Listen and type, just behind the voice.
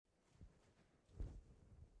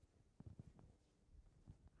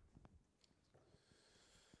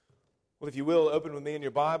Well, if you will, open with me in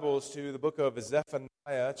your Bibles to the book of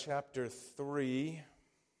Zephaniah, chapter 3.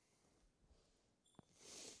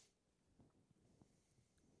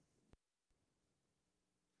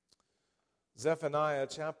 Zephaniah,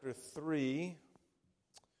 chapter 3.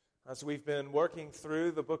 As we've been working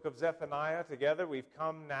through the book of Zephaniah together, we've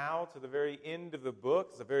come now to the very end of the book.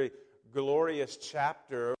 It's a very glorious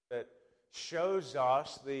chapter that shows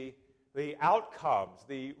us the outcomes,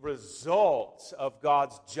 the results of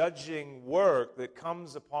God's judging work that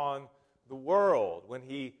comes upon the world when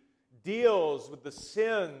He deals with the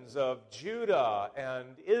sins of Judah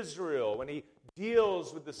and Israel, when He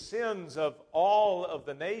deals with the sins of all of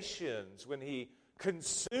the nations, when He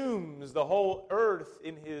consumes the whole earth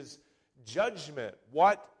in His judgment.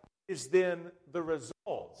 What is then the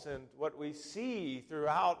results? And what we see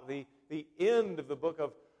throughout the end of the book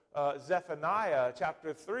of Zephaniah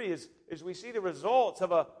chapter 3 is we see the results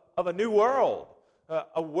of a new world,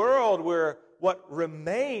 a world where what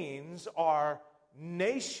remains are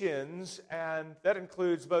nations, and that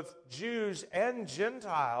includes both Jews and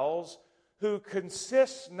Gentiles, who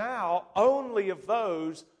consist now only of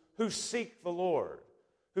those who seek the Lord,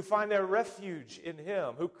 who find their refuge in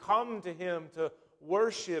Him, who come to Him to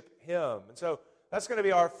worship Him. And so that's going to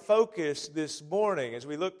be our focus this morning as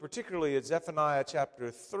we look particularly at Zephaniah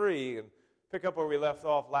chapter 3 and pick up where we left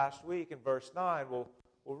off last week in verse 9. We'll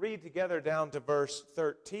read together down to verse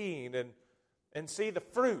 13 and see the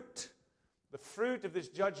fruit of this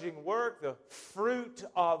judging work, the fruit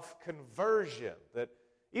of conversion. That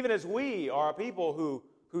even as we are a people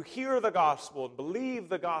who hear the gospel and believe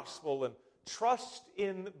the gospel and trust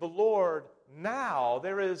in the Lord now,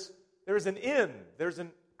 there is an end, there's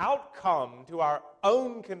an outcome to our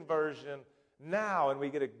own conversion now, and we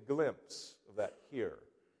get a glimpse of that here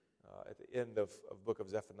at the end of the book of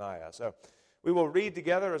Zephaniah. So we will read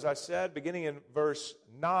together, as I said, beginning in verse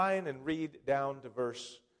 9 and read down to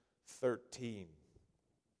verse 13.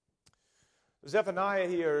 Zephaniah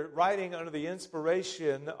here, writing under the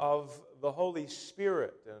inspiration of the Holy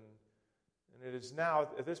Spirit, and it is now,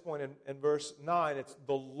 at this point in verse 9, it's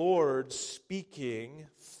the Lord speaking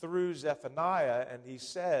through Zephaniah, and he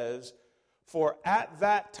says, "For at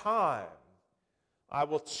that time I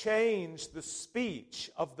will change the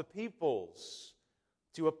speech of the peoples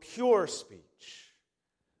to a pure speech,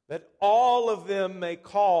 that all of them may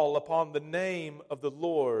call upon the name of the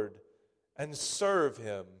Lord and serve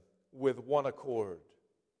Him with one accord.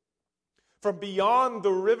 From beyond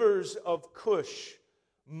the rivers of Cush,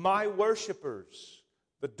 my worshipers,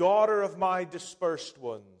 the daughter of my dispersed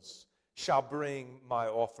ones, shall bring my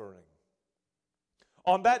offering.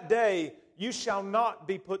 On that day you shall not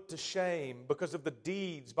be put to shame because of the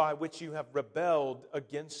deeds by which you have rebelled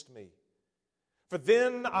against me. For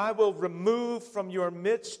then I will remove from your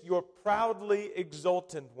midst your proudly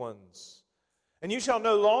exultant ones, and you shall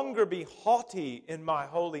no longer be haughty in my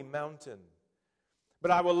holy mountain.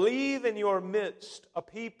 But I will leave in your midst a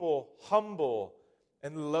people humble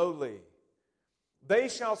and lowly. They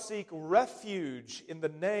shall seek refuge in the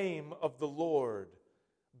name of the Lord,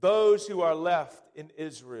 those who are left in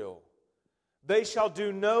Israel. They shall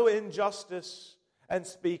do no injustice and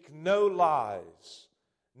speak no lies,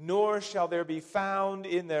 nor shall there be found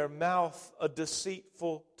in their mouth a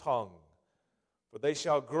deceitful tongue. For they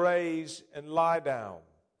shall graze and lie down,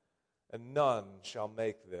 and none shall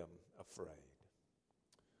make them afraid."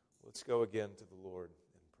 Let's go again to the Lord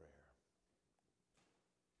in prayer.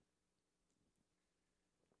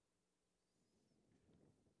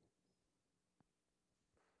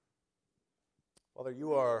 Father,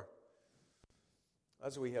 you are,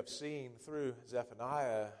 as we have seen through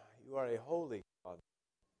Zephaniah, you are a holy God.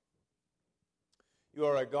 You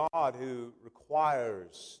are a God who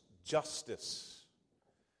requires justice.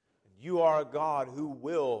 And you are a God who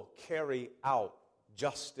will carry out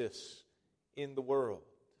justice in the world.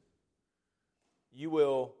 You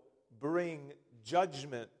will bring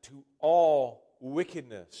judgment to all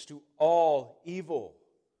wickedness, to all evil.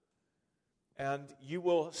 And you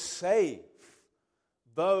will save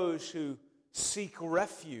those who seek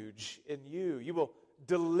refuge in you. You will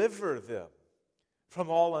deliver them from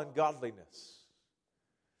all ungodliness.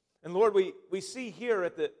 And Lord, we see here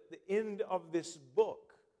at the end of this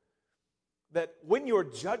book that when your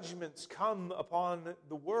judgments come upon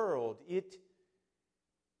the world, it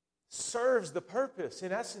serves the purpose,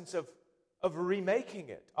 in essence, of remaking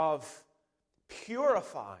it, of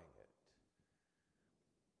purifying it.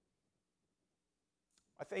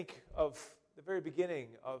 I think of the very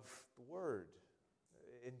beginning of the Word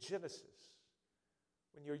in Genesis,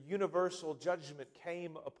 when your universal judgment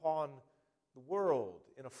came upon the world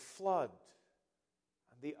in a flood,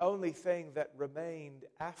 and the only thing that remained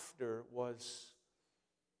after was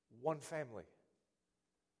one family.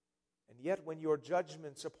 And yet when your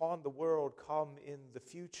judgments upon the world come in the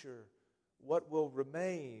future, what will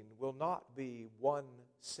remain will not be one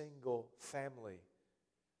single family,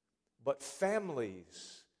 but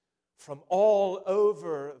families from all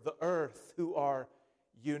over the earth who are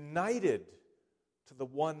united to the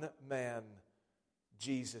one man,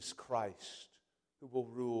 Jesus Christ, who will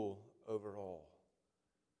rule over all.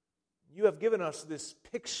 You have given us this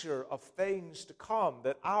picture of things to come,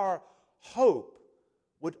 that our hope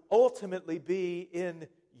would ultimately be in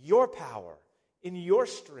your power, in your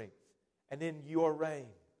strength, and in your reign.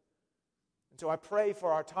 And so I pray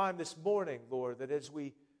for our time this morning, Lord, that as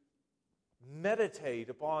we meditate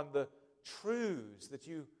upon the truths that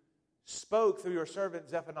you spoke through your servant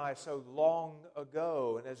Zephaniah so long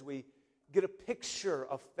ago, and as we get a picture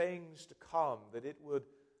of things to come, that it would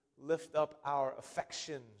lift up our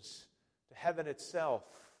affections to heaven itself,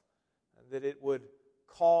 and that it would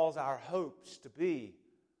cause our hopes to be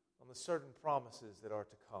on the certain promises that are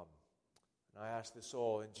to come. And I ask this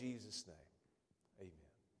all in Jesus' name. Amen.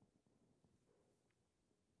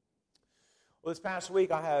 Well, this past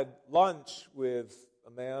week I had lunch with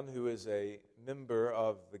a man who is a member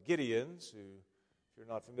of the Gideons, who, if you're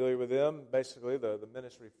not familiar with them, basically the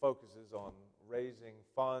ministry focuses on raising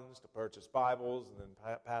funds to purchase Bibles and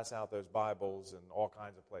then pass out those Bibles in all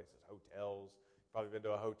kinds of places, hotels. You've probably been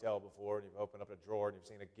to a hotel before and you've opened up a drawer and you've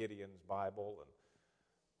seen a Gideon's Bible. And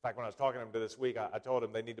in fact, when I was talking to them this week, I told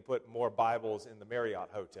them they need to put more Bibles in the Marriott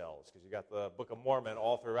hotels because you got the Book of Mormon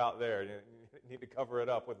all throughout there. You need to cover it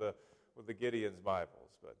up with the Gideon's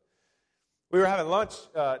Bibles. But we were having lunch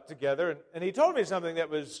together, and he told me something that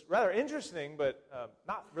was rather interesting, but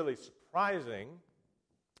not really surprising.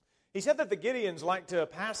 He said that the Gideons like to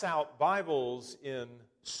pass out Bibles in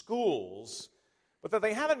schools, but that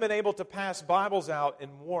they haven't been able to pass Bibles out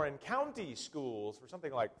in Warren County schools for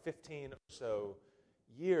something like 15 or so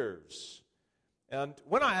years. And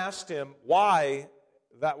when I asked him why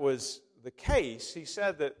that was the case, he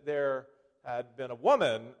said that there had been a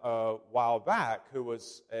woman a while back who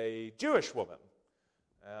was a Jewish woman,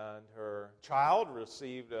 and her child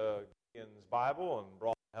received a Gideon's Bible and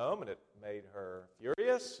brought it home, and it made her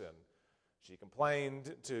furious, and she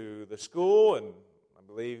complained to the school, and I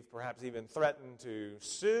believe perhaps even threatened to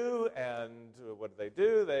sue. And what did they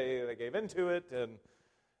do? They gave into it,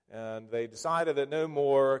 and they decided that no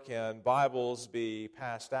more can Bibles be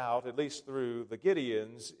passed out, at least through the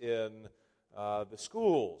Gideons, in the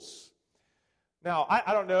schools. Now,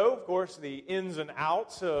 I don't know, of course, the ins and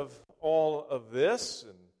outs of all of this,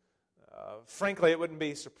 and frankly, it wouldn't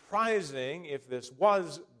be surprising if this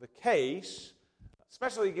was the case,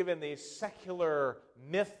 especially given the secular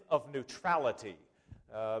myth of neutrality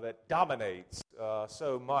that dominates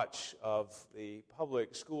so much of the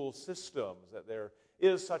public school systems, that there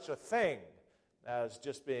is such a thing as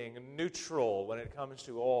just being neutral when it comes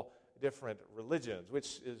to all different religions,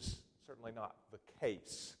 which is certainly not the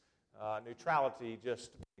case. Neutrality just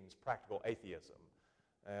means practical atheism.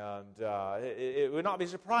 And it would not be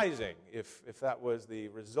surprising if that was the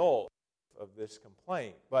result of this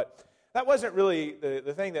complaint. But that wasn't really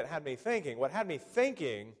the thing that had me thinking. What had me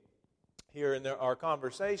thinking here in our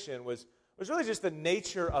conversation was really just the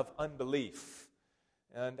nature of unbelief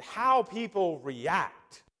and how people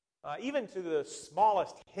react, even to the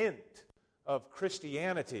smallest hint of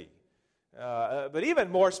Christianity. But even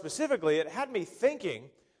more specifically, it had me thinking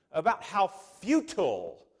about how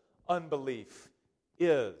futile unbelief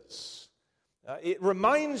is. It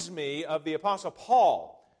reminds me of the Apostle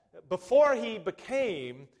Paul before he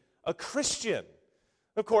became a Christian.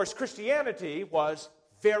 Of course, Christianity was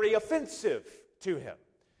very offensive to him.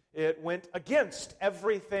 It went against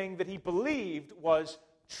everything that he believed was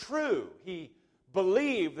true. He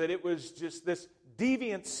believed that it was just this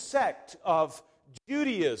deviant sect of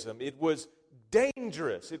Judaism. It was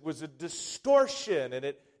dangerous. It was a distortion, and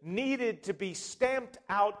it needed to be stamped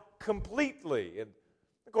out completely. And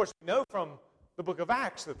of course, we know from the book of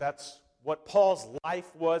Acts that that's what Paul's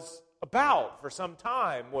life was about for some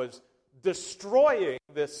time, was destroying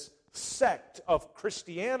this sect of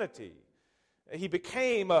Christianity. He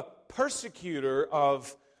became a persecutor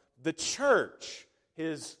of the church.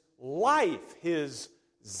 His life, his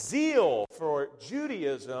zeal for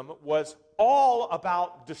Judaism was all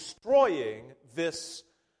about destroying this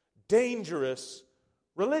dangerous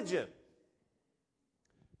religion.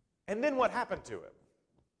 And then what happened to him?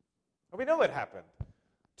 Well, we know what happened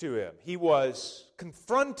to him. He was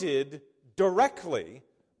confronted directly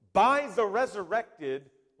by the resurrected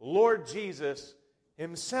Lord Jesus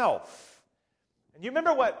himself. And you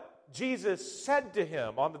remember what Jesus said to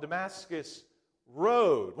him on the Damascus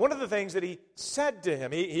road. One of the things that he said to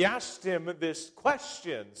him, he asked him this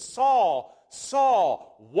question, Saul,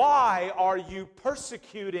 Saul, why are you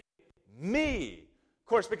persecuting me? Of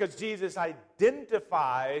course, because Jesus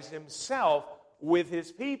identifies himself with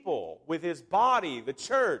his people, with his body, the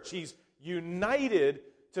church. He's united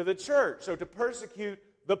to the church. So to persecute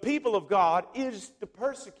the people of God is to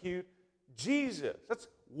persecute Jesus. That's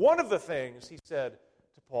one of the things he said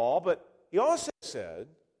to Paul, but he also said,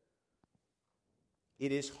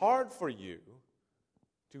 it is hard for you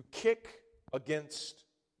to kick against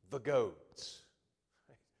the goads.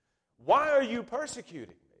 Why are you persecuting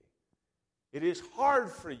me? It is hard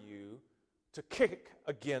for you to kick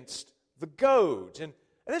against the goads. And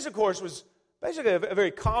this, of course, was basically a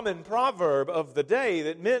very common proverb of the day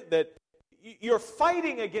that meant that you're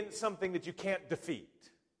fighting against something that you can't defeat.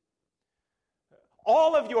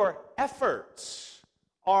 All of your efforts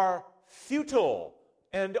are futile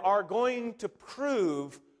and are going to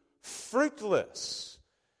prove fruitless.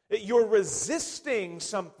 You're resisting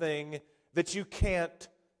something that you can't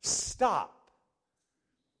stop.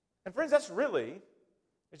 And friends, that's really,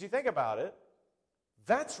 as you think about it,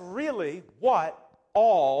 that's really what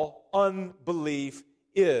all unbelief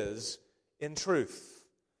is in truth.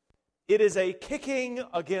 It is a kicking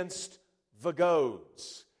against the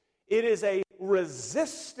goads. It is a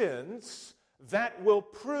resistance that will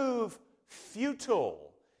prove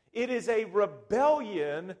futile. It is a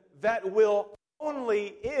rebellion that will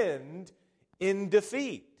only end in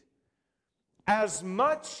defeat. As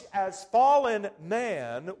much as fallen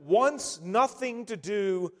man wants nothing to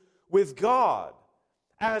do with God,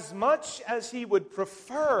 as much as he would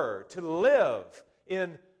prefer to live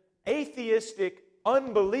in atheistic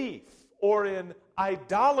unbelief or in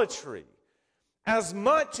idolatry, as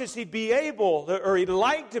much as he'd be able, or he'd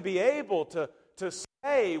like to be able to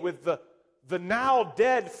say with the now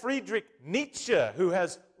dead Friedrich Nietzsche, who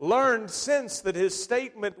has learned since that his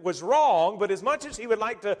statement was wrong, but as much as he would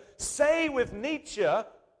like to say with Nietzsche,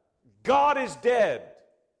 God is dead,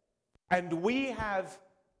 and we have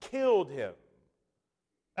killed him.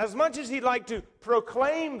 As much as he'd like to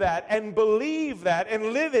proclaim that and believe that and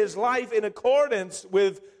live his life in accordance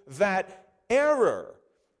with that error,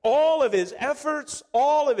 all of his efforts,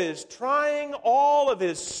 all of his trying, all of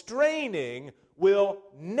his straining will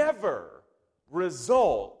never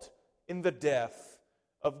result in the death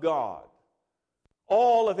of God.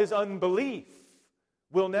 All of his unbelief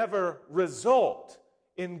will never result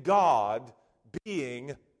in God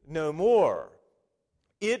being no more.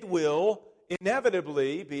 It will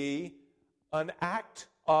inevitably be an act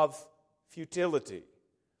of futility.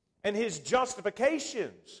 And his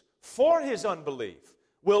justifications for his unbelief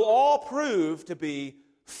will all prove to be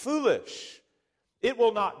foolish. It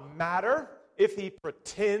will not matter if he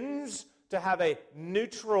pretends to have a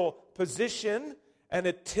neutral position and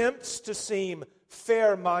attempts to seem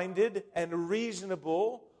fair-minded and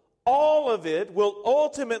reasonable. All of it will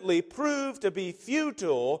ultimately prove to be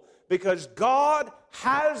futile because God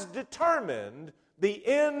has determined the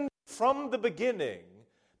end from the beginning.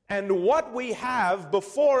 And what we have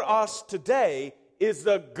before us today is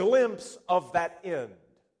a glimpse of that end.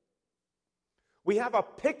 We have a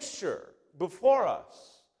picture before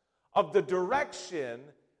us of the direction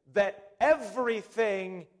that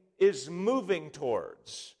everything is moving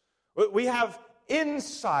towards. We have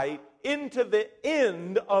insight into the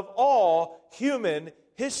end of all human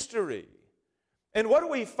history. And what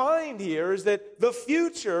we find here is that the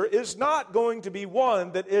future is not going to be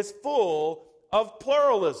one that is full of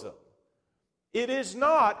pluralism. It is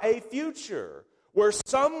not a future where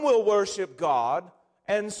some will worship God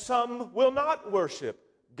and some will not worship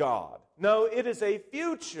God. No, it is a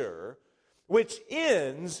future which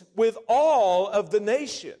ends with all of the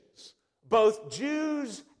nations, both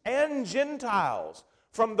Jews and Gentiles,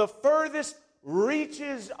 from the furthest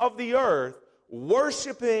reaches of the earth,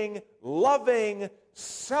 worshiping, loving,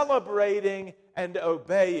 celebrating, and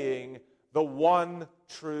obeying the one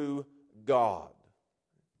true God.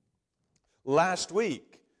 Last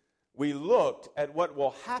week, we looked at what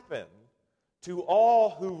will happen to all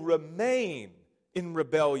who remain in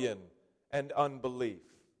rebellion and unbelief.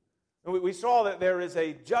 We saw that there is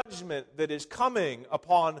a judgment that is coming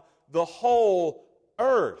upon the whole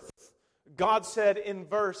earth. God said in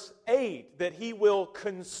verse 8 that he will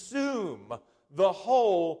consume the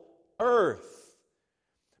whole earth.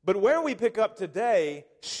 But where we pick up today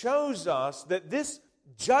shows us that this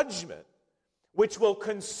judgment, which will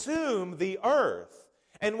consume the earth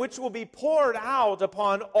and which will be poured out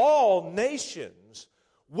upon all nations,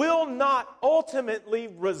 will not ultimately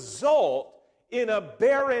result in a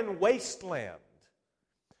barren wasteland.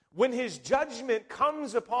 when his judgment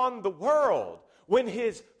comes upon the world, when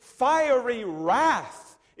his fiery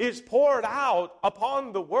wrath is poured out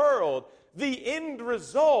upon the world, the end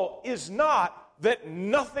result is not that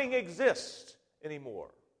nothing exists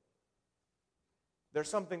anymore. There's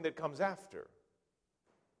something that comes after.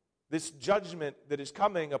 This judgment that is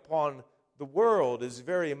coming upon the world is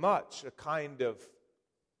very much a kind of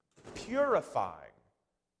purifying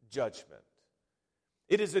judgment.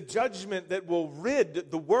 It is a judgment that will rid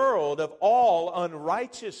the world of all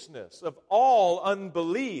unrighteousness, of all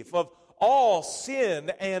unbelief, of all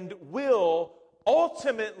sin, and will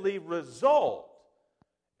ultimately result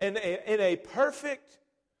in a perfect,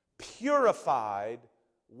 purified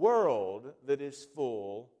world that is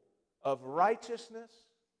full of righteousness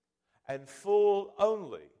and full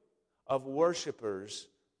only of worshipers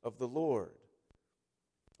of the Lord.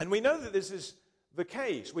 And we know that this is the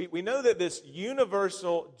case. We know that this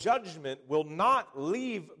universal judgment will not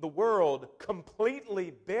leave the world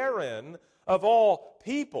completely barren of all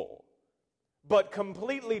people, but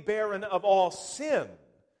completely barren of all sin.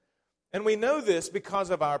 And we know this because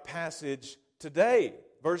of our passage today,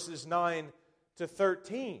 verses 9 to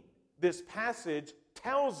 13. This passage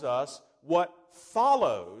tells us what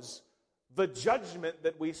follows the judgment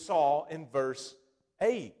that we saw in verse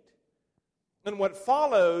 8. And what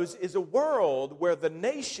follows is a world where the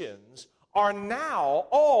nations are now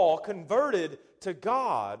all converted to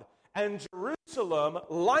God, and Jerusalem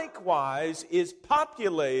likewise is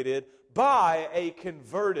populated by a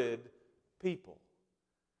converted people.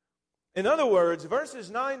 In other words,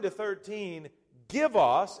 verses 9 to 13 give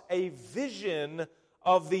us a vision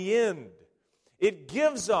of the end. It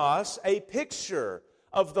gives us a picture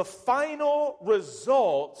of the final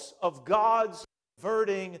results of God's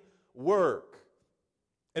converting work.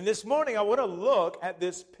 And this morning I want to look at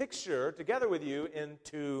this picture together with you in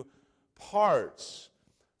two parts.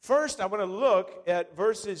 First, I want to look at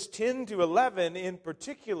verses 10 to 11 in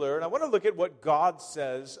particular, and I want to look at what God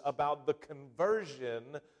says about the conversion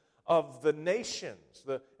of the nations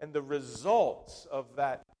and the results of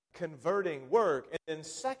that converting work. And then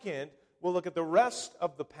second, we'll look at the rest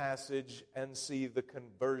of the passage and see the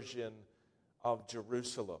conversion of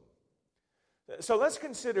Jerusalem. So let's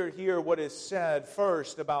consider here what is said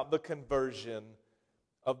first about the conversion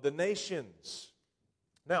of the nations.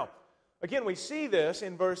 Now, again, we see this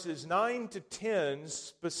in verses 9 to 10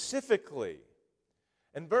 specifically.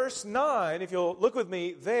 And verse 9, if you'll look with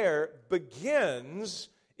me there, begins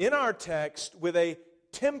in our text with a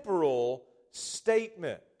temporal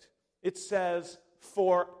statement. It says,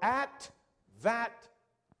 "For at that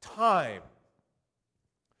time."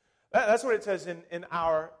 That's what it says in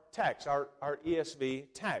our text, our ESV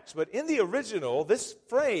text. But in the original, this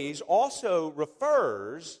phrase also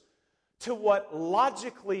refers to what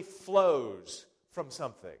logically flows from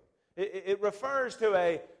something. It refers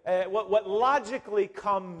to what logically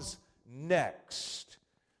comes next.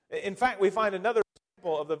 In fact, we find another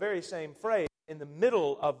example of the very same phrase in the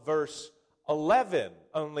middle of verse 11,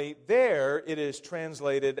 only there it is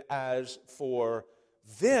translated as "for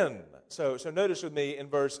then." So notice with me in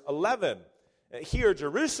verse 11. Here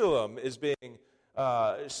Jerusalem is being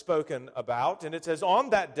spoken about, and it says, "On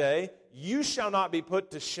that day you shall not be put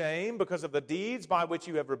to shame because of the deeds by which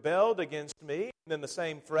you have rebelled against me." And then the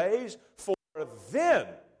same phrase, "For then."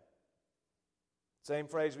 Same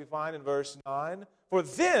phrase we find in verse 9. "For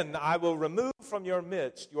then I will remove from your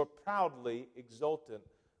midst your proudly exultant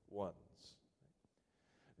ones."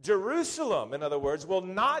 Jerusalem, in other words, will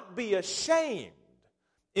not be ashamed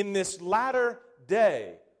in this latter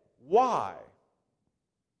day. Why?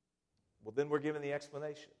 Well, then we're given the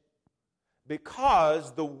explanation.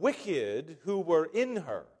 Because the wicked who were in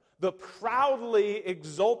her, the proudly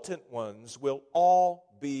exultant ones, will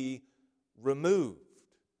all be removed.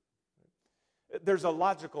 There's a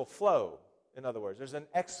logical flow, in other words. There's an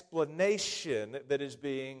explanation that is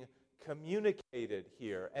being communicated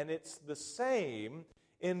here. And it's the same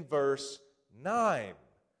in verse 9.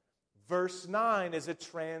 Verse 9 is a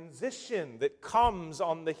transition that comes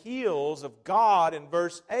on the heels of God in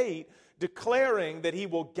verse 8, declaring that He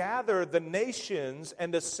will gather the nations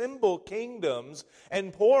and assemble kingdoms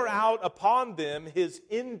and pour out upon them His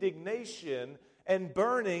indignation and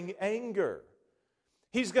burning anger.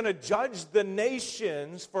 He's going to judge the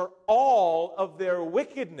nations for all of their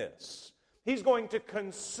wickedness. He's going to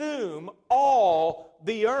consume all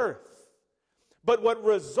the earth. But what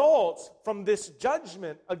results from this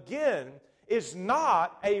judgment, again, is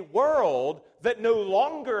not a world that no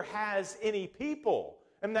longer has any people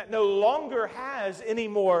and that no longer has any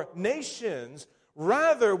more nations.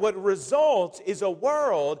 Rather, what results is a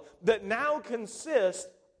world that now consists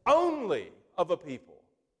only of a people.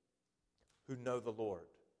 who know the Lord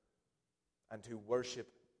and who worship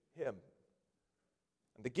Him.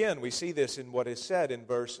 And again, we see this in what is said in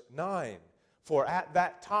verse 9. For at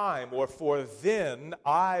that time, or for then,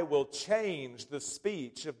 I will change the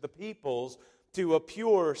speech of the peoples to a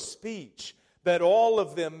pure speech, that all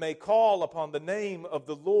of them may call upon the name of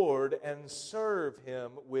the Lord and serve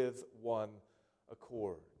Him with one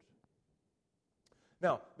accord.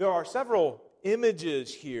 Now, there are several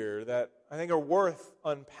images here that I think are worth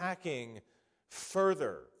unpacking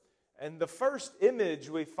further. And the first image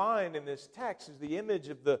we find in this text is the image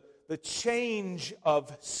of the change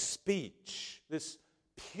of speech, this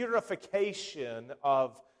purification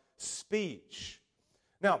of speech.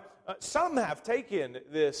 Now, some have taken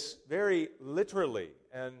this very literally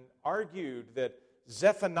and argued that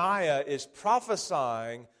Zephaniah is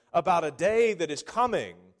prophesying about a day that is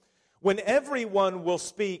coming when everyone will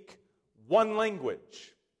speak one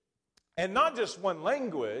language. And not just one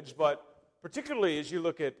language, but particularly as you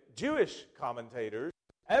look at Jewish commentators,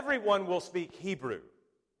 everyone will speak Hebrew.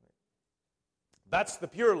 That's the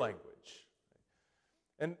pure language.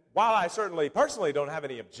 And while I certainly personally don't have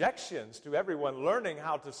any objections to everyone learning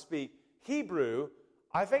how to speak Hebrew,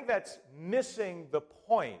 I think that's missing the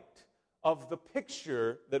point of the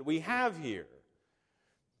picture that we have here.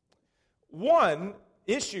 One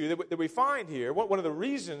issue that we find here, one of the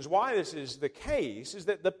reasons why this is the case, is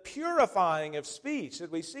that the purifying of speech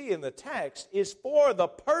that we see in the text is for the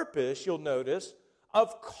purpose, you'll notice,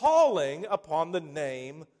 of calling upon the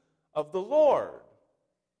name of the Lord.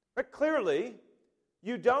 But clearly,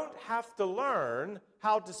 you don't have to learn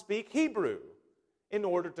how to speak Hebrew in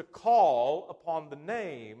order to call upon the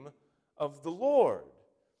name of the Lord.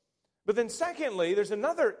 But then secondly, there's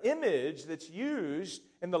another image that's used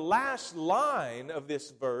in the last line of this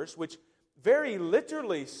verse, which very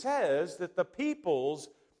literally says that the peoples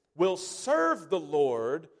will serve the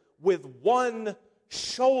Lord with one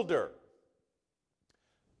shoulder.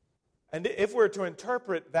 And if we're to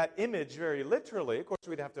interpret that image very literally, of course,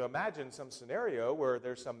 we'd have to imagine some scenario where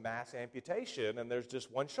there's some mass amputation and there's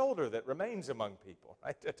just one shoulder that remains among people,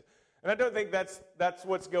 right? And I don't think that's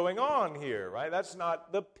what's going on here, right? That's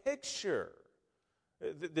not the picture.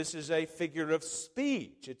 This is a figure of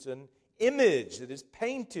speech. It's an image that is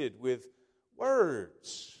painted with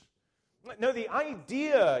words. No, the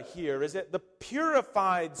idea here is that the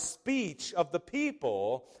purified speech of the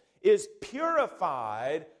people is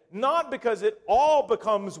purified not because it all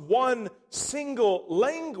becomes one single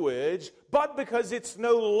language, but because it's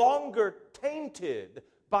no longer tainted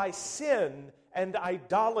by sin and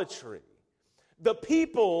idolatry. The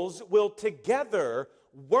peoples will together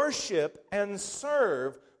worship and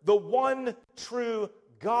serve the one true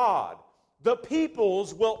God. The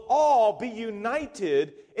peoples will all be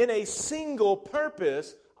united in a single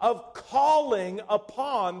purpose of calling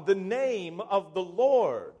upon the name of the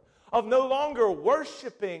Lord, of no longer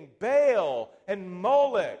worshiping Baal and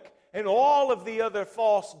Molech and all of the other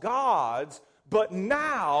false gods, but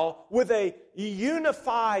now with a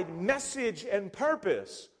unified message and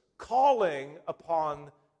purpose, calling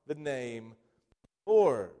upon the name of the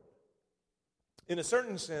Lord. In a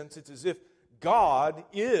certain sense, it's as if God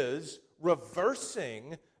is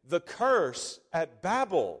reversing the curse at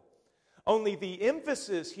Babel. Only the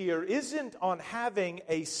emphasis here isn't on having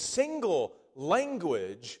a single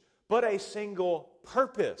language, but a single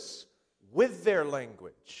purpose with their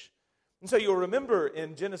language. And so you'll remember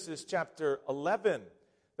in Genesis chapter 11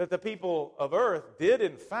 that the people of earth did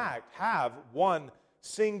in fact have one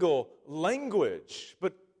single language.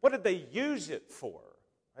 But what did they use it for?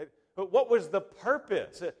 Right? But what was the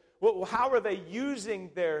purpose? How were they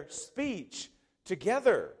using their speech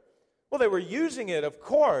together? Well, they were using it, of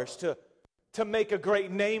course, to make a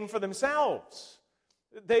great name for themselves.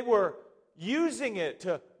 They were using it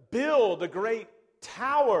to build a great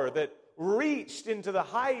tower that reached into the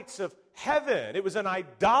heights of heaven. It was an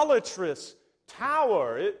idolatrous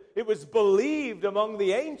tower. It was believed among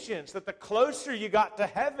the ancients that the closer you got to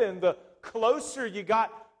heaven, the closer you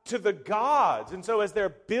got to the gods. And so as they're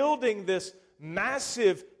building this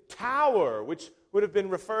massive tower, which would have been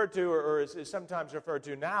referred to, or is sometimes referred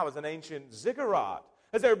to now as an ancient ziggurat,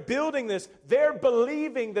 as they're building this, they're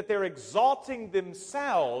believing that they're exalting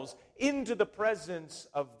themselves into the presence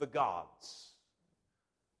of the gods.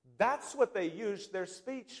 That's what they used their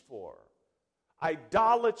speech for.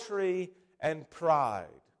 Idolatry and pride.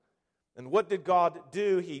 And what did God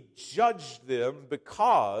do? He judged them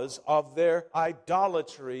because of their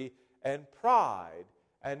idolatry and pride,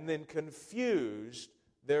 and then confused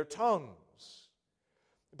their tongues.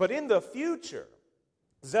 But in the future,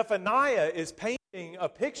 Zephaniah is painting a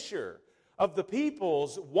picture of the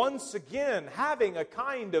peoples once again having a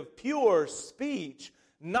kind of pure speech,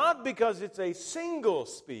 not because it's a single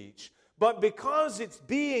speech, but because it's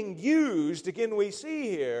being used, again we see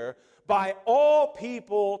here, by all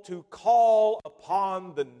people to call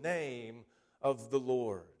upon the name of the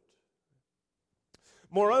Lord.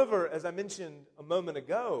 Moreover, as I mentioned a moment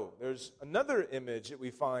ago, there's another image that we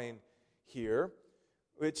find here,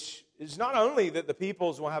 which is not only that the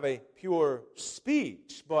peoples will have a pure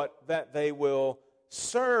speech, but that they will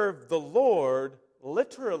serve the Lord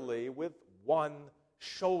literally with one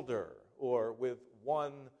shoulder or with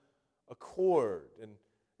one accord.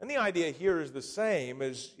 And the idea here is the same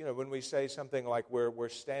as, when we say something like we're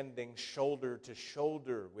standing shoulder to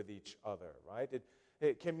shoulder with each other, right?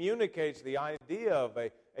 It communicates the idea of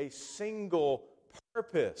a single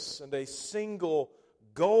purpose and a single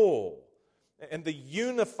goal. And the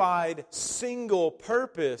unified single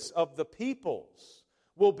purpose of the peoples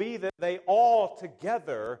will be that they all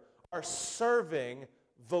together are serving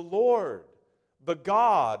the Lord, the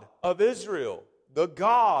God of Israel, the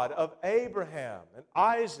God of Abraham and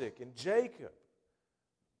Isaac and Jacob.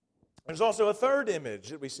 There's also a third image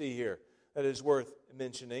that we see here that is worth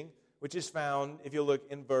mentioning, which is found, if you look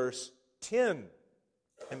in verse 10.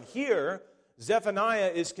 And here,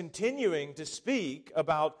 Zephaniah is continuing to speak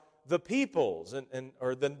about the peoples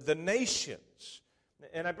or the nations.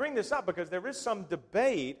 And I bring this up because there is some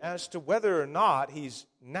debate as to whether or not he's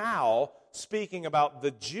now speaking about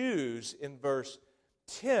the Jews in verse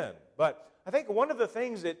 10. But I think one of the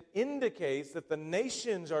things that indicates that the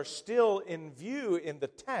nations are still in view in the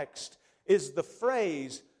text is the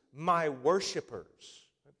phrase, my worshipers.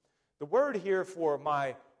 The word here for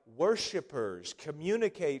my worshipers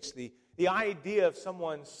communicates the idea of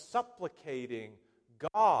someone supplicating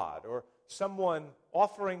God or someone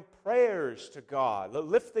offering prayers to God,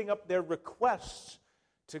 lifting up their requests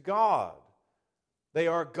to God. They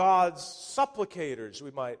are God's supplicators, we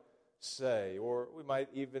might say, or we might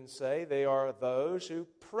even say they are those who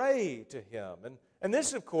pray to Him. And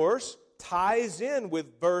this, of course, ties in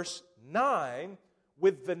with verse 9,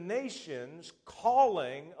 with the nations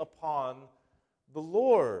calling upon the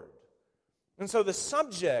Lord. And so the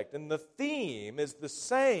subject and the theme is the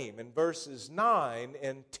same in verses 9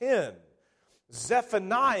 and 10.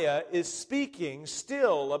 Zephaniah is speaking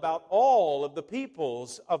still about all of the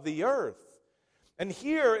peoples of the earth. And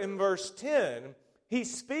here in verse 10, he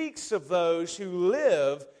speaks of those who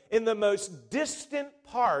live in the most distant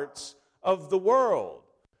parts of the world.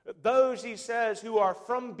 Those, he says, who are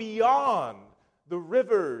from beyond the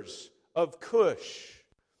rivers of Cush.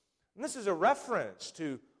 And this is a reference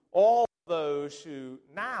to all those who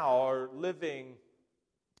now are living,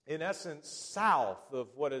 in essence, south of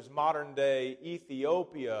what is modern-day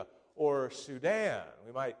Ethiopia or Sudan.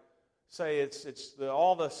 We might say it's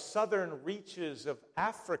all the southern reaches of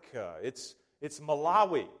Africa. It's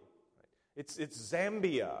Malawi. It's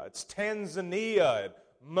Zambia. It's Tanzania. And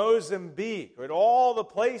Mozambique. Right? All the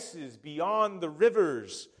places beyond the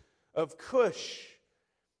rivers of Cush.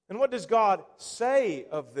 And what does God say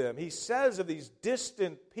of them? He says of these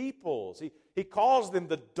distant peoples, he calls them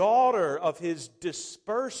the daughter of His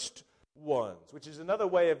dispersed ones, which is another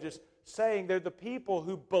way of just saying they're the people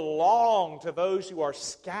who belong to those who are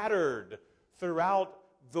scattered throughout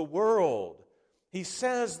the world. He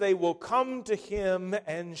says they will come to Him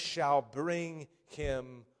and shall bring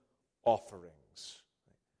Him offerings.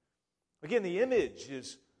 Again, the image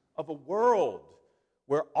is of a world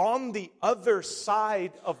where on the other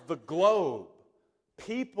side of the globe,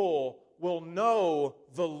 people will know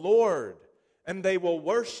the Lord, and they will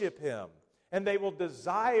worship Him, and they will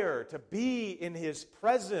desire to be in His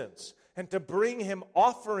presence and to bring Him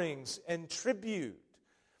offerings and tribute.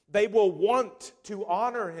 They will want to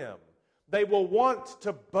honor Him. They will want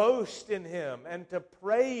to boast in Him and to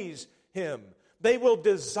praise Him. They will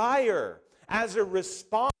desire, as a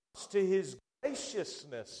response to His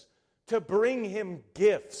graciousness, to bring Him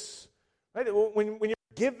gifts. Right? When you're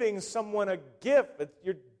giving someone a gift,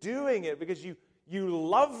 you're doing it because you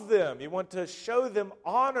love them. You want to show them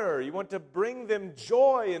honor. You want to bring them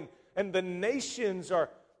joy. And the nations are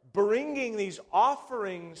bringing these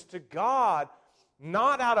offerings to God,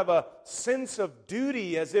 not out of a sense of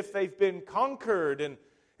duty as if they've been conquered.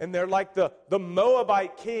 And they're like the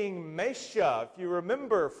Moabite king Mesha, if you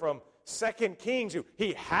remember from 2 Kings,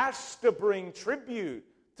 he has to bring tribute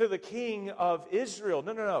to the king of Israel.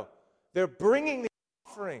 No. They're bringing the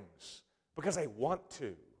offerings because they want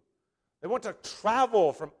to. They want to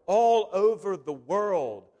travel from all over the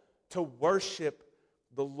world to worship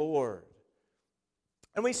the Lord.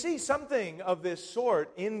 And we see something of this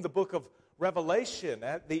sort in the book of Revelation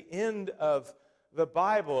at the end of the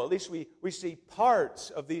Bible, at least we see parts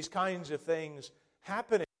of these kinds of things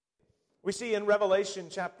happening. We see in Revelation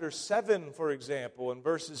chapter 7, for example, in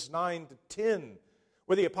verses 9 to 10,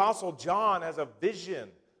 where the Apostle John has a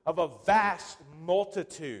vision of a vast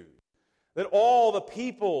multitude, that all the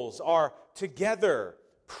peoples are together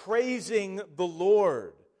praising the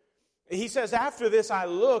Lord. He says, after this I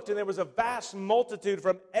looked, and there was a vast multitude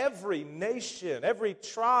from every nation, every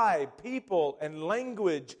tribe, people, and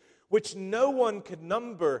language, which no one could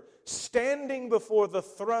number, standing before the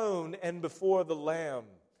throne and before the Lamb.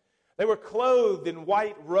 They were clothed in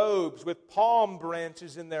white robes with palm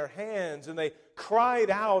branches in their hands, and they cried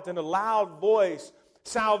out in a loud voice,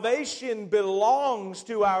 "Salvation belongs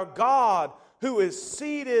to our God, who is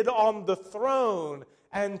seated on the throne,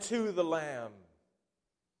 and to the Lamb."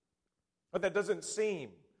 But that doesn't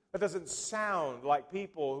sound like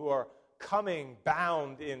people who are coming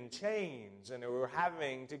bound in chains and who are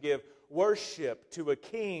having to give worship to a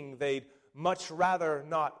king they'd much rather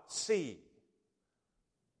not see.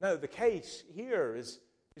 No, the case here is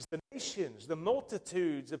the nations, the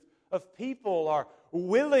multitudes of people are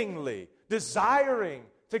willingly desiring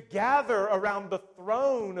to gather around the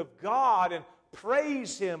throne of God and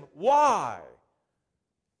praise Him. Why?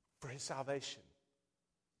 For His salvation.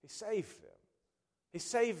 He saved them. He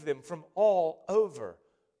saved them from all over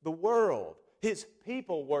the world. His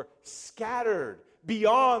people were scattered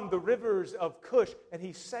beyond the rivers of Cush, and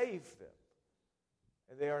He saved them.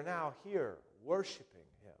 And they are now here worshiping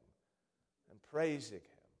Him and praising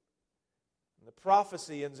Him. And the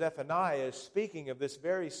prophecy in Zephaniah is speaking of this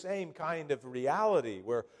very same kind of reality,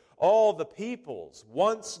 where all the peoples,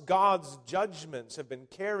 once God's judgments have been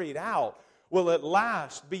carried out, will at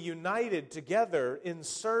last be united together in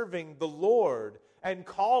serving the Lord and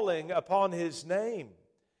calling upon His name.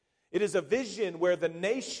 It is a vision where the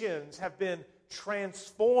nations have been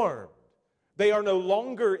transformed. They are no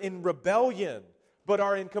longer in rebellion, but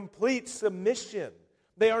are in complete submission.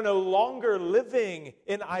 They are no longer living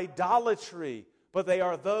in idolatry, but they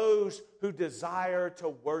are those who desire to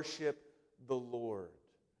worship the Lord.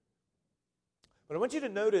 But I want you to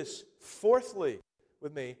notice, fourthly,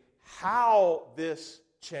 with me, how this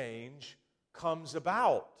change comes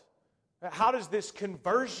about. How does this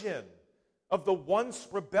conversion of the once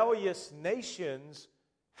rebellious nations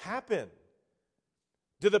happen?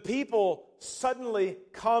 Do the people suddenly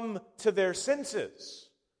come to their senses?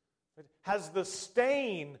 Has the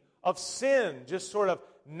stain of sin just sort of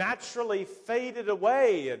naturally faded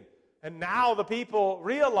away, and now the people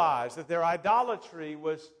realize that their idolatry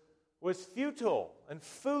was futile and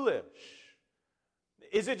foolish?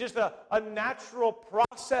 Is it just a natural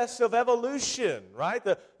process of evolution, right?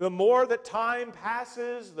 The more that time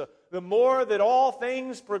passes, the more that all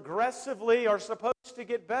things progressively are supposed to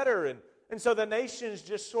get better. And so the nations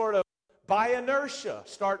just sort of, by inertia,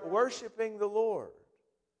 start worshiping the Lord.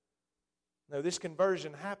 No, this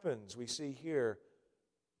conversion happens, we see here,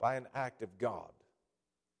 by an act of God.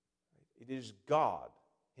 It is God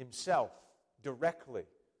Himself, directly,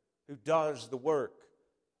 who does the work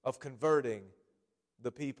of converting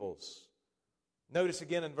the peoples. Notice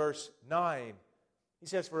again in verse 9, He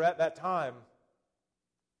says, "For at that time,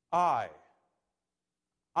 I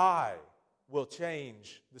will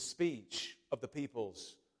change the speech of the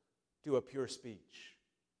peoples to a pure speech."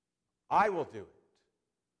 I will do it.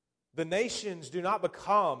 The nations do not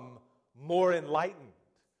become more enlightened.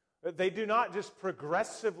 They do not just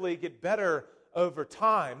progressively get better over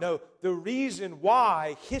time. No, the reason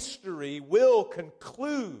why history will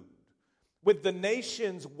conclude with the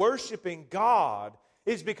nations worshiping God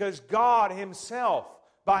is because God Himself,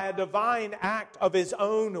 by a divine act of His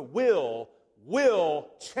own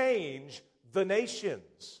will change the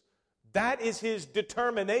nations. That is His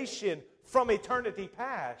determination from eternity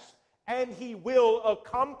past, and He will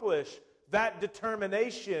accomplish that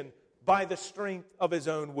determination by the strength of His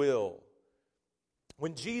own will.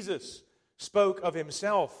 When Jesus spoke of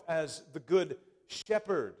Himself as the good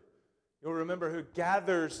shepherd, you'll remember, who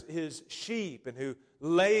gathers His sheep and who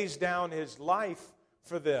lays down His life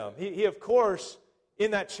for them. He of course,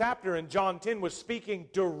 in that chapter in John 10, was speaking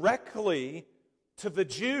directly to the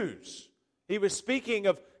Jews. He was speaking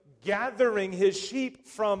of gathering His sheep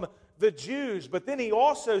from the Jews. But then He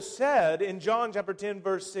also said in John chapter 10,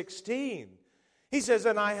 verse 16, He says,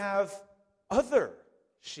 "And I have other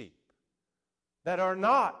sheep that are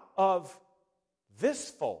not of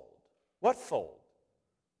this fold." What fold?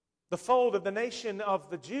 The fold of the nation of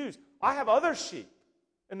the Jews. I have other sheep,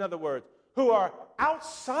 in other words, who are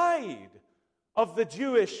outside of the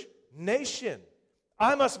Jewish nation.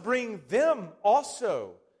 I must bring them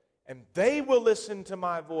also, and they will listen to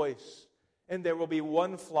my voice, and there will be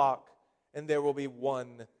one flock and there will be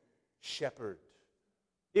one shepherd.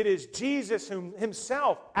 It is Jesus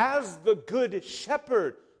himself, as the good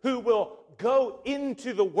shepherd, who will go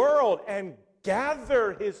into the world and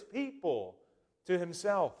gather his people to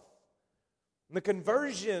himself. And the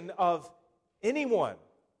conversion of anyone,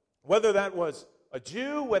 whether that was a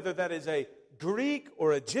Jew, whether that is a Greek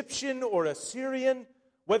or Egyptian or Assyrian,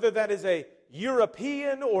 whether that is a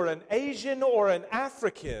European or an Asian or an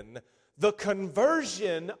African, the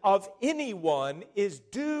conversion of anyone is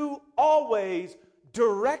due always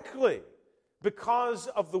directly because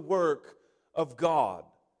of the work of God.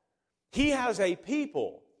 He has a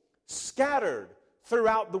people scattered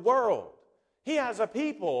throughout the world. He has a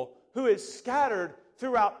people who is scattered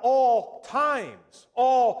throughout all times,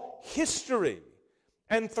 all history.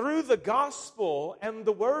 And through the gospel and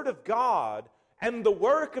the word of God and the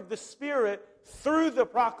work of the Spirit, through the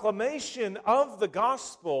proclamation of the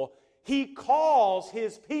gospel, He calls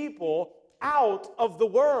His people out of the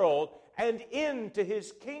world and into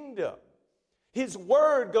His kingdom. His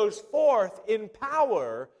word goes forth in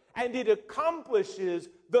power, and it accomplishes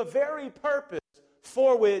the very purpose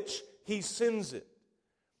for which He sends it.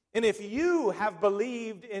 And if you have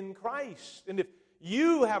believed in Christ, and if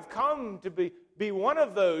you have come to be one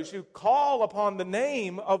of those who call upon the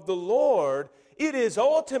name of the Lord, it is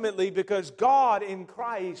ultimately because God in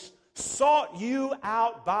Christ sought you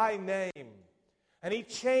out by name. And He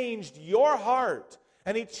changed your heart,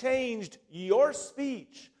 and He changed your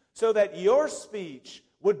speech, so that your speech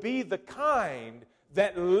would be the kind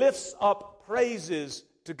that lifts up praises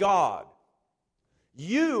to God.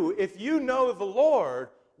 You, if you know the Lord,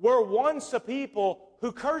 were once a people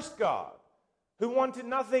who cursed God, who wanted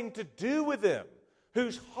nothing to do with Him,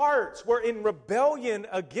 whose hearts were in rebellion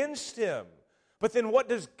against Him. But then what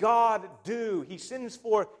does God do? He sends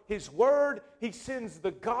forth His word, He sends the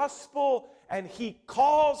gospel, and He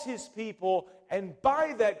calls His people, and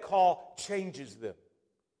by that call changes them.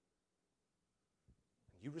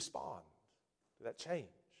 You respond to that change.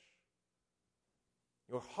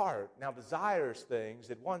 Your heart now desires things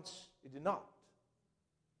that once it did not.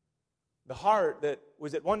 The heart that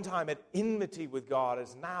was at one time at enmity with God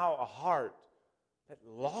is now a heart that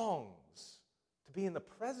longs to be in the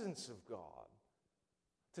presence of God,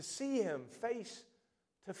 to see Him face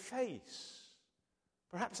to face.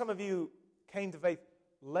 Perhaps some of you came to faith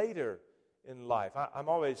later in life. I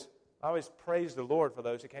always praise the Lord for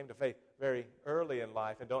those who came to faith very early in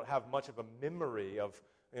life and don't have much of a memory of,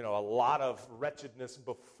 a lot of wretchedness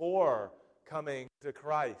before coming to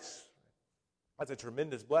Christ. That's a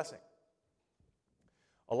tremendous blessing.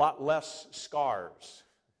 A lot less scars.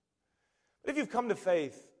 But if you've come to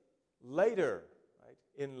faith later, right,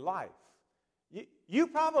 in life, you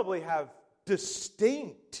probably have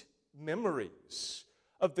distinct memories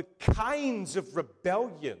of the kinds of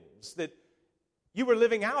rebellions that you were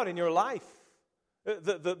living out in your life,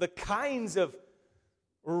 the kinds of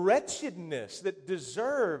wretchedness that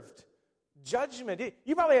deserved judgment.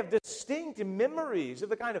 You probably have distinct memories of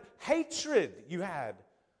the kind of hatred you had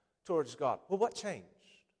towards God. Well, what changed?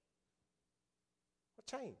 What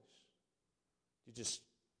changed? You just,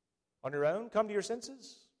 on your own, come to your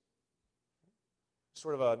senses?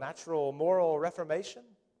 Sort of a natural moral reformation?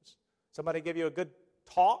 Somebody give you a good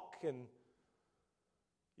talk and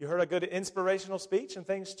you heard a good inspirational speech and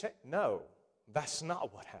things changed? No, that's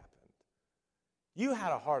not what happened. You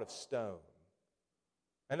had a heart of stone.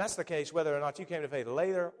 And that's the case whether or not you came to faith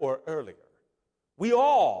later or earlier. We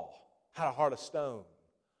all had a heart of stone.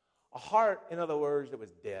 A heart, in other words, that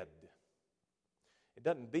was dead. It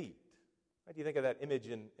doesn't beat. What do you think of that image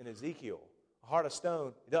in Ezekiel? A heart of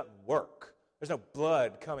stone, it doesn't work. There's no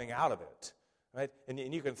blood coming out of it. Right? And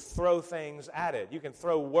you can throw things at it. You can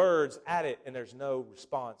throw words at it, and there's no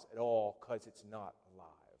response at all because it's not alive.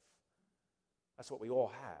 That's what we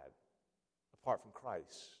all had apart from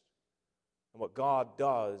Christ. And what God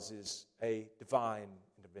does is a divine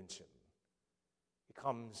intervention. He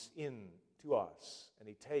comes in to us, and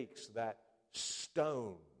He takes that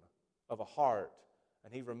stone of a heart,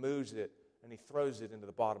 and He removes it, and He throws it into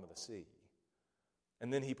the bottom of the sea.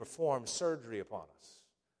 And then He performs surgery upon us.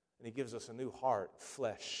 And He gives us a new heart,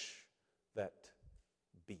 flesh that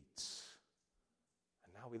beats.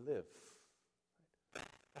 And now we live.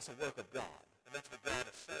 That's a work of God. And that's what God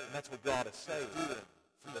is saying. And that's what God is saying.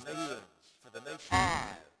 For the nations. For the nations.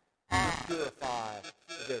 I will purify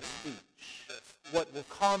their speech. What will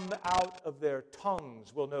come out of their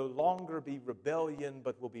tongues will no longer be rebellion,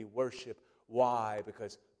 but will be worship. Why?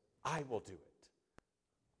 Because I will do it.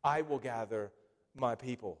 I will gather my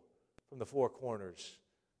people from the four corners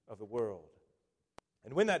of the world.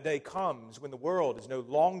 And when that day comes, when the world is no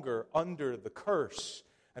longer under the curse,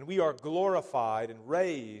 and we are glorified and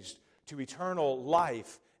raised to eternal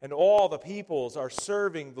life, and all the peoples are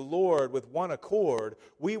serving the Lord with one accord,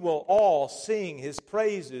 we will all sing His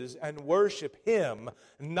praises and worship Him,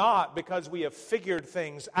 not because we have figured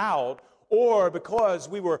things out or because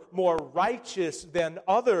we were more righteous than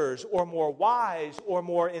others or more wise or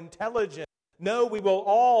more intelligent. No, we will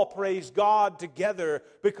all praise God together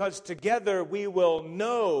because together we will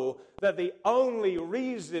know that the only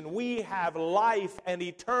reason we have life and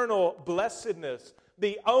eternal blessedness,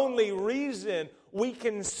 the only reason we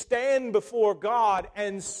can stand before God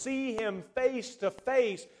and see Him face to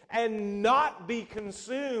face and not be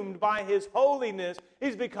consumed by His holiness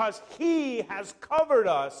is because He has covered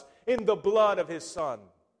us in the blood of His Son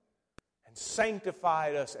and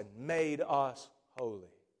sanctified us and made us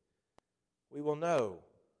holy. We will know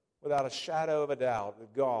without a shadow of a doubt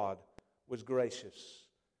that God was gracious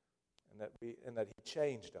and that He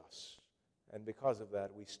changed us. And because of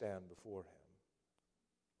that, we stand before Him.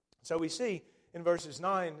 So we see in verses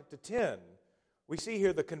 9 to 10, we see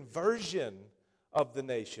here the conversion of the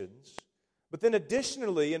nations. But then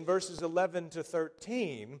additionally, in verses 11 to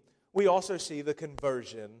 13, we also see the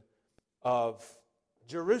conversion of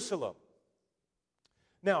Jerusalem.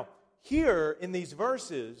 Now, here in these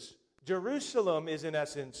verses, Jerusalem is in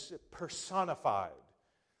essence personified.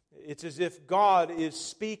 It's as if God is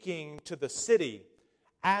speaking to the city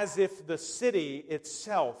as if the city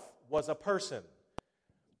itself was a person.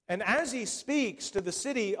 And as He speaks to the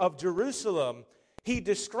city of Jerusalem, He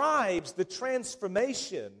describes the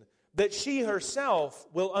transformation that she herself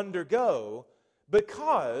will undergo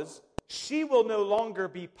because she will no longer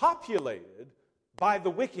be populated by the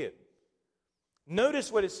wicked.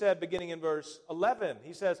 Notice what is said beginning in verse 11.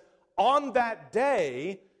 He says, "On that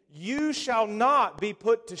day you shall not be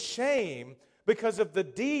put to shame because of the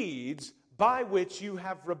deeds by which you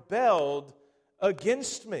have rebelled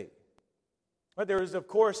against me." But there is, of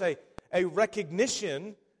course, a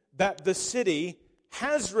recognition that the city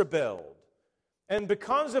has rebelled. And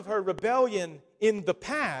because of her rebellion in the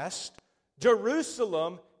past,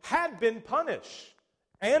 Jerusalem had been punished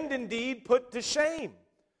and indeed put to shame.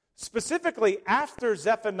 Specifically after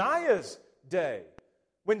Zephaniah's day,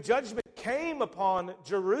 when judgment came upon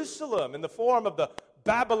Jerusalem in the form of the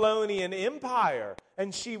Babylonian Empire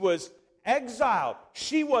and she was exiled,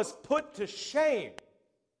 she was put to shame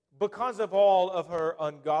because of all of her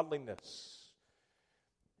ungodliness.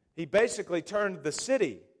 He basically turned the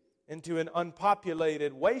city into an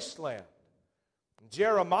unpopulated wasteland.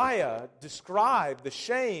 Jeremiah described the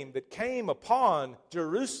shame that came upon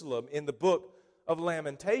Jerusalem in the book of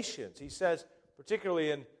Lamentations. He says,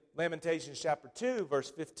 particularly in Lamentations chapter 2,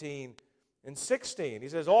 verse 15 and 16, he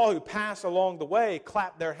says, "All who pass along the way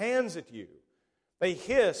clap their hands at you. They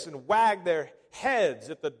hiss and wag their heads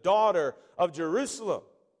at the daughter of Jerusalem."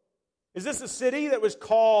 Is this a city that was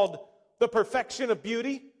called the perfection of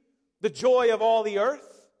beauty, the joy of all the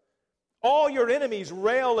earth? All your enemies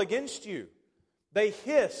rail against you. They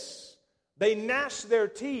hiss, they gnash their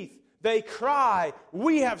teeth, they cry,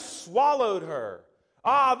 "We have swallowed her.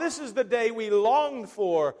 Ah, this is the day we longed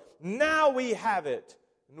for. Now we have it,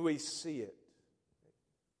 and we see it."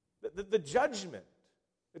 The judgment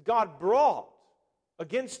that God brought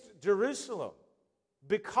against Jerusalem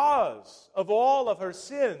because of all of her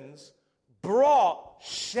sins brought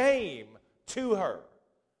shame to her.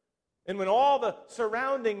 And when all the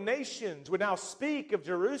surrounding nations would now speak of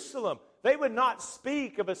Jerusalem, they would not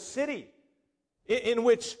speak of a city in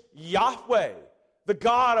which Yahweh, the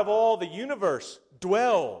God of all the universe,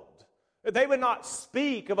 dwelled. They would not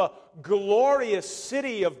speak of a glorious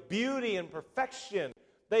city of beauty and perfection.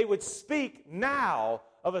 They would speak now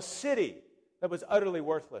of a city that was utterly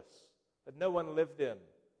worthless, that no one lived in,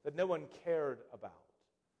 that no one cared about.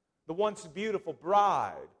 The once beautiful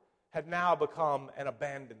bride had now become an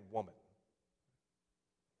abandoned woman.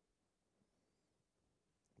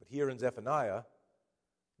 But here in Zephaniah,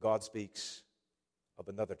 God speaks of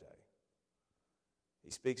another day.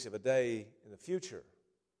 He speaks of a day in the future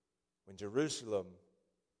when Jerusalem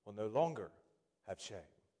will no longer have shame.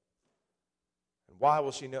 And why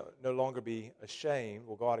will she no longer be ashamed?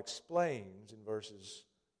 Well, God explains in verses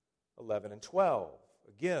 11 and 12.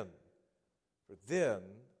 Again, "For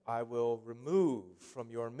then I will remove from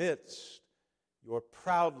your midst your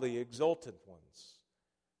proudly exultant ones,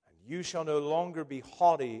 and you shall no longer be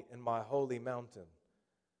haughty in my holy mountain,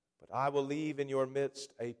 but I will leave in your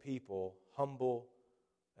midst a people humble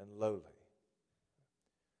and lowly."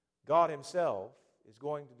 God Himself is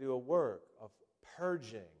going to do a work of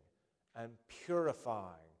purging and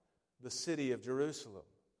purifying the city of Jerusalem.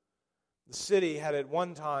 The city had at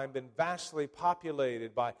one time been vastly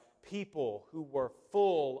populated by people who were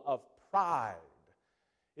full of pride.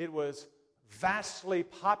 It was vastly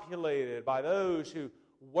populated by those who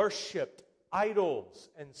worshiped idols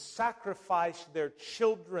and sacrificed their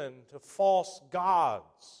children to false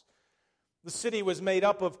gods. The city was made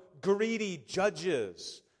up of greedy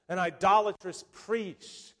judges and idolatrous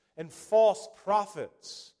priests and false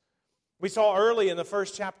prophets. We saw early in the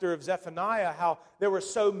first chapter of Zephaniah how there were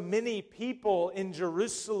so many people in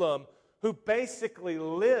Jerusalem who basically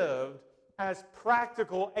lived as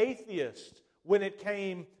practical atheists when it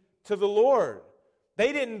came to the Lord.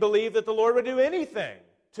 They didn't believe that the Lord would do anything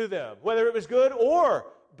to them, whether it was good or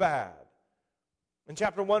bad. In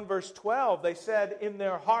chapter 1, verse 12, they said in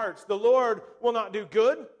their hearts, "The Lord will not do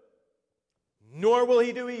good, nor will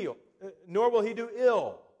He do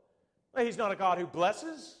ill. He's not a God who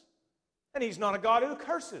blesses, and He's not a God who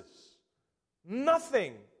curses.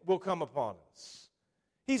 Nothing will come upon us."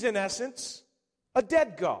 He's in essence a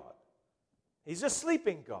dead God. He's a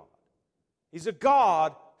sleeping God. He's a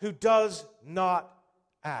God who does not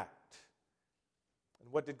act.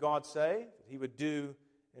 And what did God say that He would do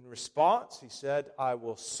in response? He said, "I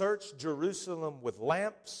will search Jerusalem with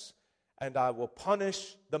lamps, and I will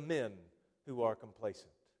punish the men who are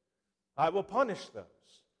complacent." I will punish those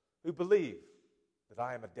who believe that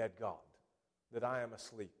I am a dead God, that I am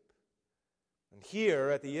asleep. And here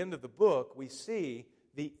at the end of the book, we see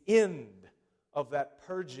the end of that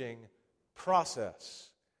purging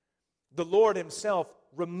process. The Lord Himself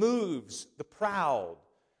removes the proud,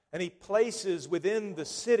 and He places within the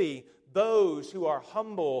city those who are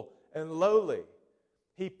humble and lowly.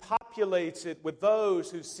 He populates it with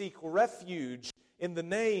those who seek refuge in the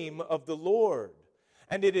name of the Lord.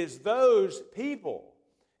 And it is those people,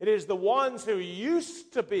 it is the ones who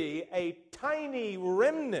used to be a tiny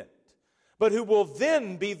remnant, but who will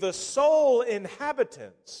then be the sole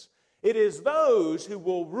inhabitants. It is those who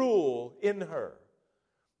will rule in her.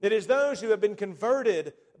 It is those who have been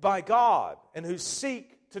converted by God and who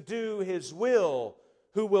seek to do His will,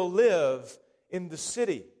 who will live in the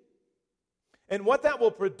city. And what that will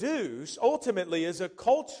produce ultimately is a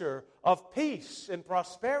culture of peace and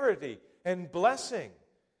prosperity and blessing.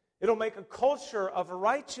 It'll make a culture of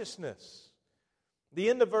righteousness. The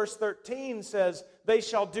end of verse 13 says, "They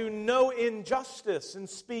shall do no injustice and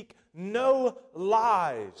speak no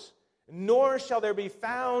lies, nor shall there be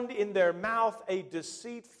found in their mouth a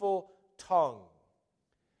deceitful tongue."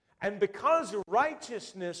 And because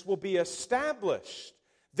righteousness will be established,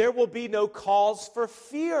 there will be no cause for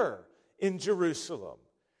fear in Jerusalem.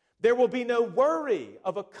 There will be no worry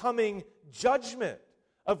of a coming judgment,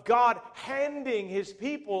 of God handing His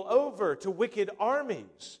people over to wicked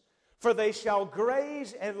armies. For they shall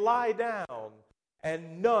graze and lie down,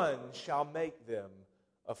 and none shall make them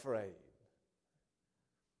afraid.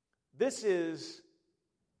 This is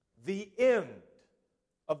the end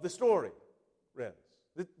of the story, friends.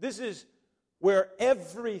 This is where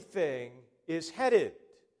everything is headed.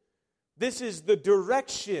 This is the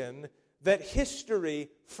direction that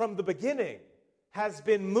history from the beginning has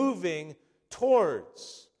been moving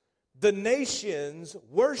towards. The nations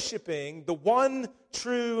worshiping the one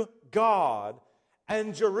true God,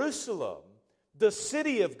 and Jerusalem, the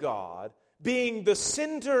city of God, being the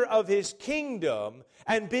center of His kingdom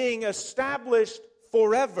and being established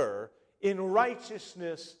forever in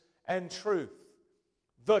righteousness and truth.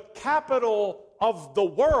 The capital of the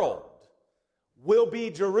world will be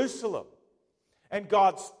Jerusalem, and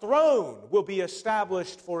God's throne will be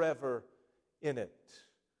established forever in it.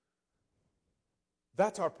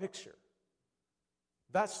 That's our picture.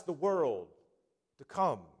 That's the world to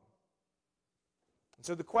come. And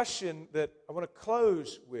so the question that I want to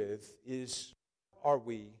close with is, what are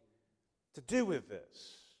we to do with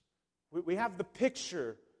this? We have the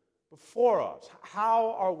picture before us.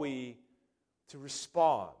 How are we to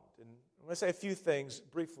respond? And I'm going to say a few things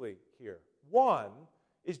briefly here. One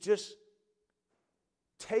is just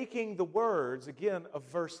taking the words, again, of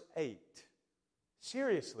verse 8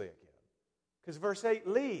 seriously again. Because verse 8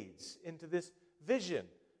 leads into this vision.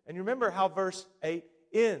 And you remember how verse 8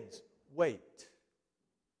 ends. Wait.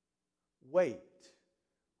 Wait.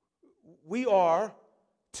 We are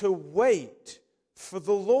to wait for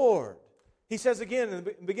the Lord. He says again in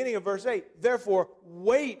the beginning of verse 8, "Therefore,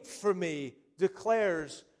 wait for me,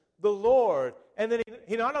 declares the Lord." And then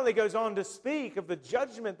he not only goes on to speak of the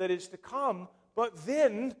judgment that is to come, but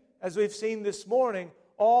then, as we've seen this morning,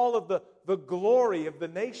 all of the glory of the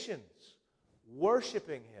nations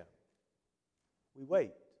worshiping Him. We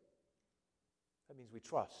wait. That means we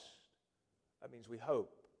trust. That means we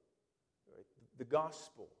hope. The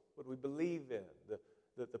gospel, what we believe in,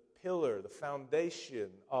 the pillar, the foundation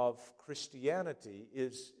of Christianity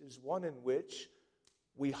is one in which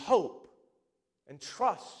we hope and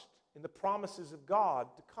trust in the promises of God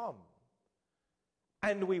to come.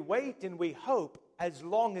 And we wait and we hope as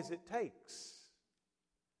long as it takes.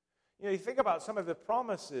 You think about some of the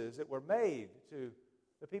promises that were made to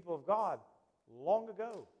the people of God long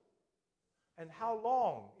ago, and how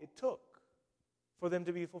long it took for them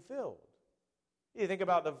to be fulfilled. You think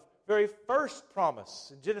about the very first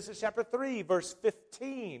promise in Genesis chapter 3, verse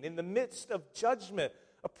 15. In the midst of judgment,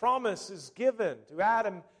 a promise is given to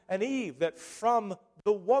Adam and Eve that from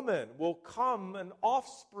the woman will come an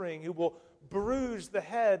offspring who will bruise the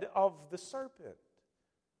head of the serpent.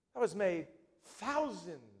 That was made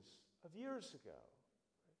thousands of years ago.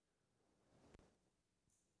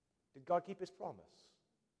 Did God keep His promise?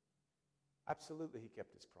 Absolutely, He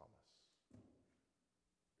kept His promise.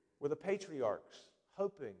 Were the patriarchs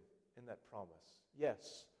hoping in that promise?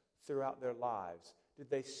 Yes, throughout their lives. Did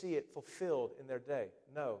they see it fulfilled in their day?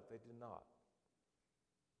 No, they did not.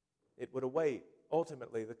 It would await,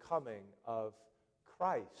 ultimately, the coming of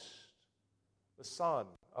Christ, the son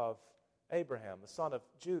of Abraham, the son of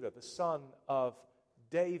Judah, the son of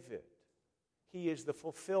David. He is the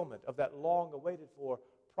fulfillment of that long-awaited for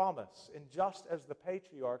promise. And just as the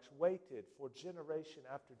patriarchs waited for generation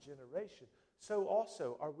after generation, so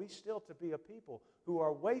also are we still to be a people who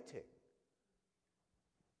are waiting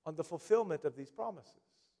on the fulfillment of these promises.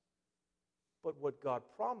 But what God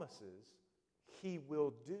promises, He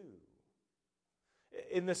will do.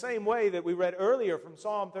 In the same way that we read earlier from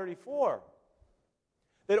Psalm 34,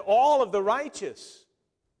 that all of the righteous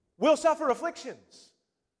will suffer afflictions.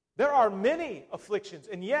 There are many afflictions,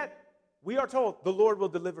 and yet we are told the Lord will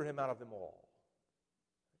deliver him out of them all.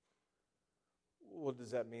 Well,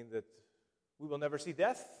 does that mean that we will never see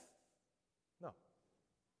death? No.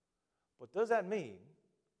 But does that mean,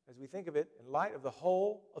 as we think of it in light of the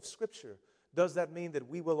whole of Scripture, does that mean that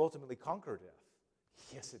we will ultimately conquer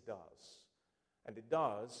death? Yes, it does. And it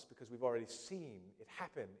does because we've already seen it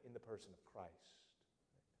happen in the person of Christ.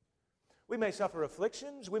 We may suffer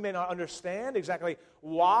afflictions. We may not understand exactly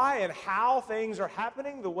why and how things are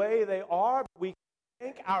happening the way they are. But we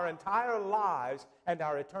think our entire lives and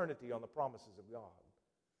our eternity on the promises of God.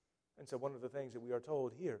 And so one of the things that we are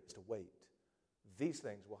told here is to wait. These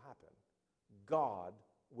things will happen. God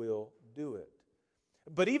will do it.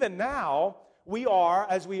 But even now, we are,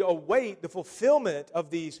 as we await the fulfillment of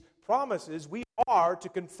these promises, we are to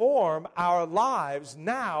conform our lives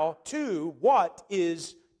now to what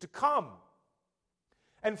is to come.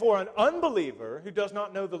 And for an unbeliever who does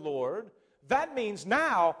not know the Lord, that means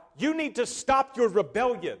now you need to stop your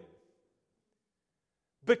rebellion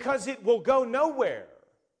because it will go nowhere.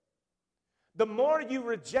 The more you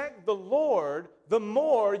reject the Lord, the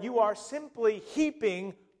more you are simply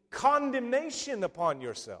heaping condemnation upon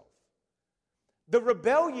yourself. The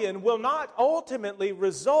rebellion will not ultimately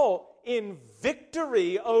result in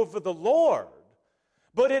victory over the Lord,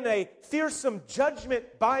 but in a fearsome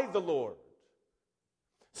judgment by the Lord.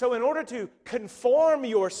 So in order to conform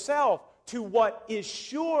yourself to what is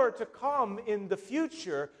sure to come in the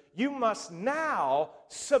future, you must now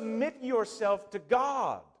submit yourself to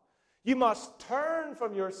God. You must turn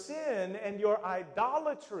from your sin and your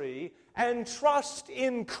idolatry and trust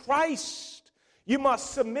in Christ. You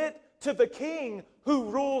must submit to the King who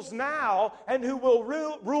rules now and who will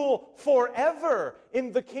rule forever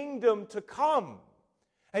in the kingdom to come.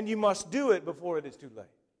 And you must do it before it is too late.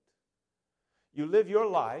 You live your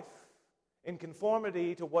life in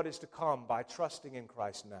conformity to what is to come by trusting in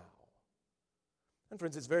Christ now. And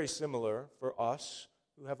friends, it's very similar for us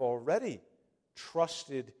who have already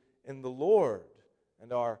trusted in the Lord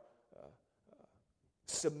and are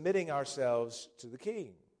submitting ourselves to the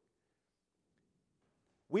King.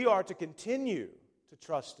 We are to continue to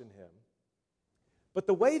trust in Him. But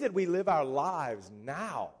the way that we live our lives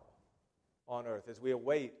now on earth as we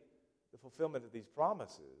await the fulfillment of these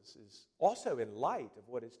promises is also in light of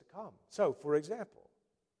what is to come. So, for example,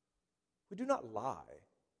 we do not lie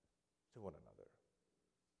to one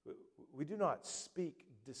another. We do not speak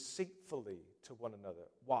deceitfully to one another.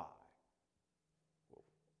 Why? Well,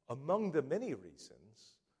 among the many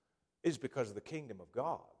reasons is because of the kingdom of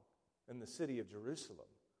God and the city of Jerusalem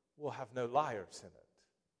will have no liars in it.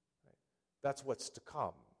 Right? That's what's to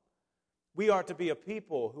come. We are to be a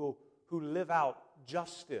people who live out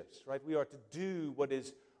justice, right? We are to do what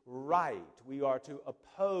is right. We are to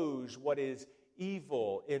oppose what is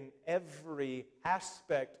evil in every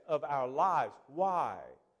aspect of our lives. Why?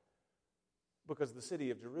 Because the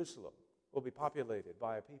city of Jerusalem will be populated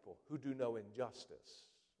by a people who do no injustice.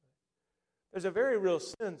 there's a very real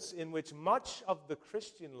sense in which much of the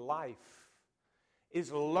Christian life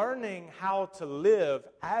is learning how to live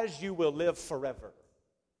as you will live forever.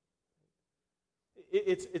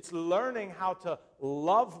 It's learning how to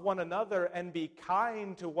love one another and be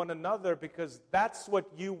kind to one another, because that's what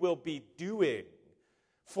you will be doing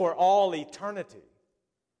for all eternity.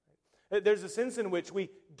 There's a sense in which we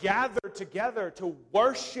gather together to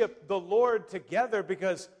worship the Lord together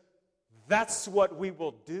because that's what we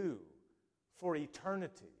will do for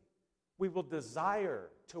eternity. We will desire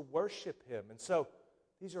to worship Him. And so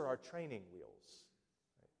these are our training wheels.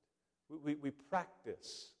 We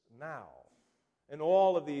practice now. And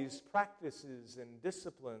all of these practices and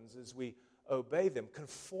disciplines, as we obey them,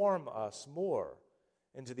 conform us more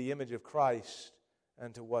into the image of Christ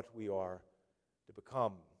and to what we are to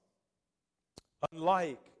become.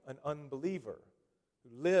 Unlike an unbeliever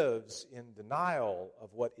who lives in denial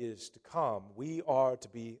of what is to come, we are to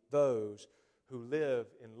be those who live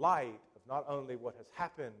in light of not only what has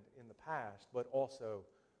happened in the past, but also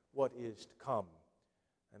what is to come.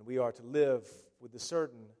 And we are to live with the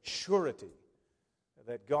certain surety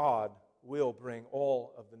that God will bring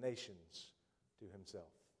all of the nations to Himself.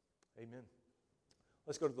 Amen.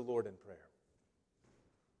 Let's go to the Lord in prayer.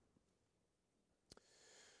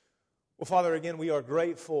 Well, Father, again, we are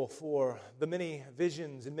grateful for the many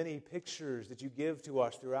visions and many pictures that you give to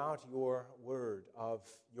us throughout your word of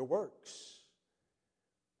your works.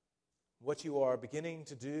 What you are beginning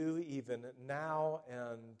to do even now,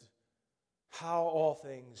 and how all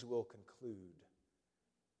things will conclude.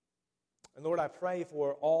 And Lord, I pray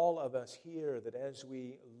for all of us here that as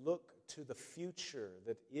we look to the future,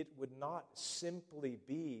 that it would not simply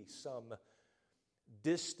be some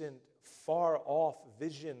distant, far-off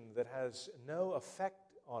vision that has no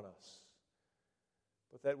effect on us,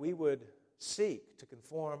 but that we would seek to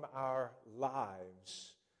conform our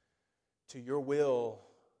lives to your will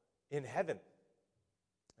in heaven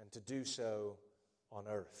and to do so on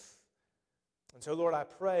earth. And so, Lord, I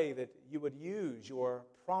pray that you would use your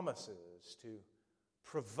promises to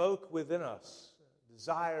provoke within us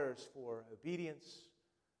desires for obedience,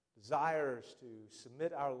 desires to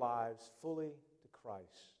submit our lives fully to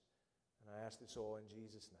Christ. And I ask this all in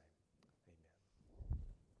Jesus' name.